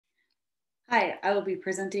Hi, I will be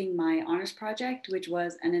presenting my honors project, which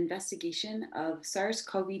was an investigation of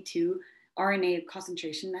SARS-CoV-2 RNA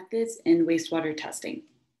concentration methods in wastewater testing.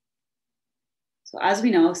 So as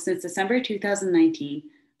we know, since December 2019,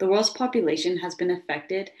 the world's population has been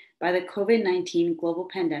affected by the COVID-19 global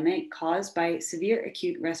pandemic caused by severe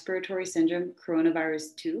acute respiratory syndrome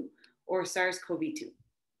coronavirus 2, or SARS-CoV-2.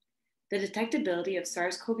 The detectability of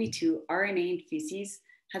SARS-CoV-2 RNA in feces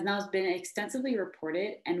has now been extensively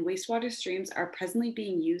reported, and wastewater streams are presently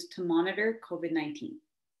being used to monitor COVID-19.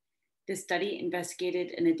 This study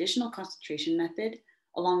investigated an additional concentration method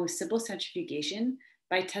along with simple centrifugation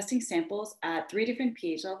by testing samples at 3 different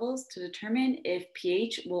pH levels to determine if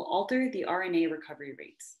pH will alter the RNA recovery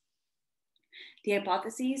rates. The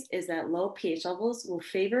hypothesis is that low pH levels will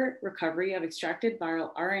favor recovery of extracted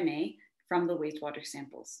viral RNA from the wastewater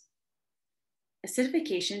samples.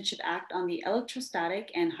 Acidification should act on the electrostatic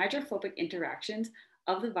and hydrophobic interactions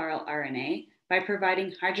of the viral RNA by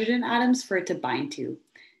providing hydrogen atoms for it to bind to.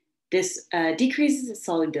 This decreases its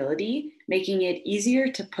solubility, making it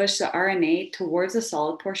easier to push the RNA towards the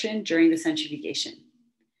solid portion during the centrifugation.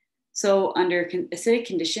 So under acidic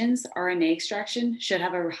conditions, RNA extraction should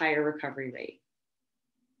have a higher recovery rate.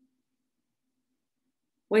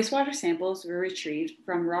 Wastewater samples were retrieved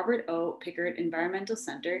from Robert O. Pickard Environmental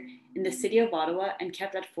Center in the city of Ottawa and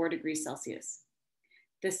kept at 4 degrees Celsius.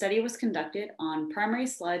 The study was conducted on primary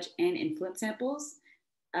sludge and influent samples.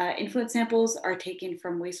 Influent samples are taken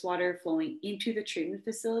from wastewater flowing into the treatment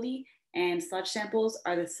facility, and sludge samples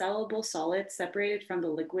are the soluble solids separated from the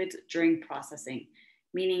liquids during processing,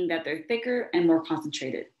 meaning that they're thicker and more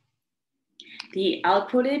concentrated. The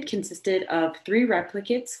aliquoted consisted of 3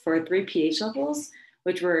 replicates for 3 pH levels,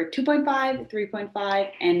 which were 2.5,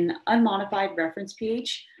 3.5, and unmodified reference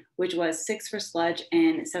pH, which was 6 for sludge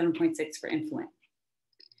and 7.6 for influent.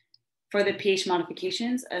 For the pH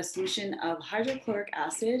modifications, a solution of hydrochloric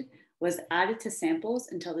acid was added to samples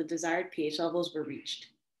until the desired pH levels were reached.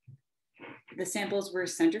 The samples were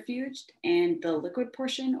centrifuged, and the liquid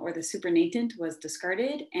portion or the supernatant was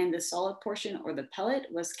discarded, and the solid portion or the pellet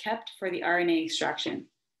was kept for the RNA extraction.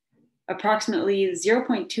 Approximately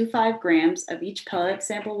 0.25 grams of each pellet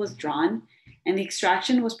sample was drawn, and the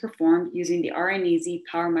extraction was performed using the RNA-Z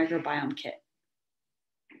Power Microbiome Kit.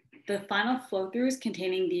 The final flow-throughs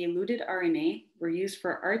containing the eluted RNA were used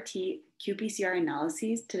for RT-qPCR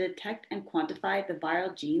analyses to detect and quantify the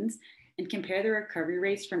viral genes and compare the recovery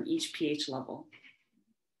rates from each pH level.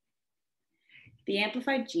 The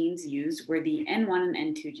amplified genes used were the N1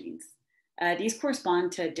 and N2 genes. These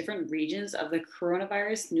correspond to different regions of the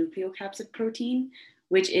coronavirus nucleocapsid protein,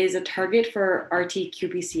 which is a target for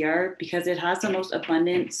RT-qPCR because it has the most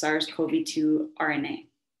abundant SARS-CoV-2 RNA.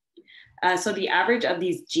 So the average of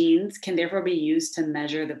these genes can therefore be used to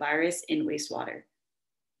measure the virus in wastewater.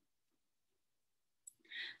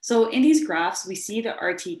 So in these graphs, we see the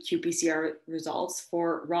RT-qPCR results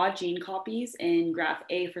for raw gene copies in graph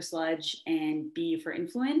A for sludge and B for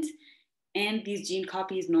influent, and these gene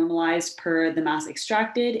copies normalized per the mass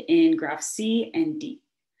extracted in graph C and D.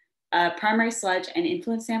 Primary sludge and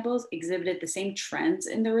influent samples exhibited the same trends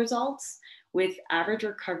in the results, with average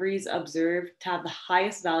recoveries observed to have the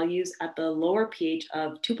highest values at the lower pH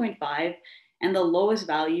of 2.5 and the lowest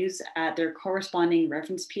values at their corresponding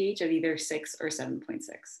reference pH of either 6 or 7.6.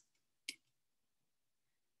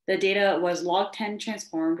 The data was log10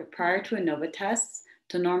 transformed prior to ANOVA tests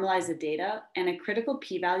to normalize the data, and a critical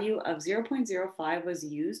p-value of 0.05 was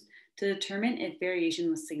used to determine if variation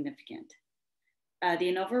was significant. The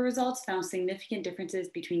ANOVA results found significant differences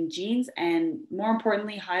between genes and, more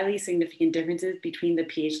importantly, highly significant differences between the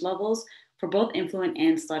pH levels for both influent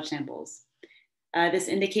and sludge samples. This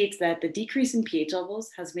indicates that the decrease in pH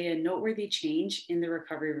levels has made a noteworthy change in the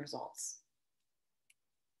recovery results.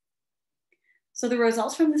 So the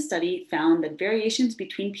results from the study found that variations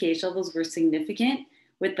between pH levels were significant,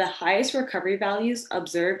 with the highest recovery values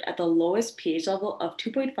observed at the lowest pH level of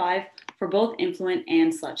 2.5 for both influent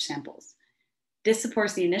and sludge samples. This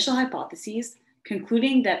supports the initial hypotheses,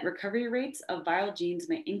 concluding that recovery rates of viral genes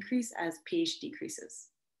may increase as pH decreases.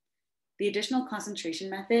 The additional concentration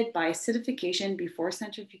method by acidification before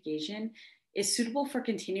centrifugation is suitable for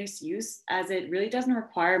continuous use, as it really doesn't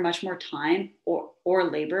require much more time or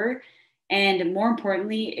labor. And more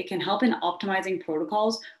importantly, it can help in optimizing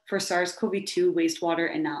protocols for SARS-CoV-2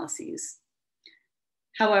 wastewater analyses.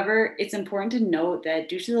 However, it's important to note that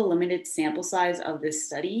due to the limited sample size of this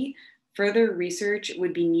study, further research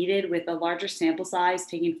would be needed with a larger sample size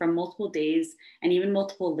taken from multiple days and even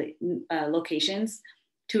multiple locations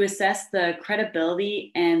to assess the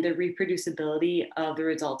credibility and the reproducibility of the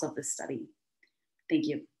results of this study. Thank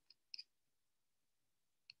you.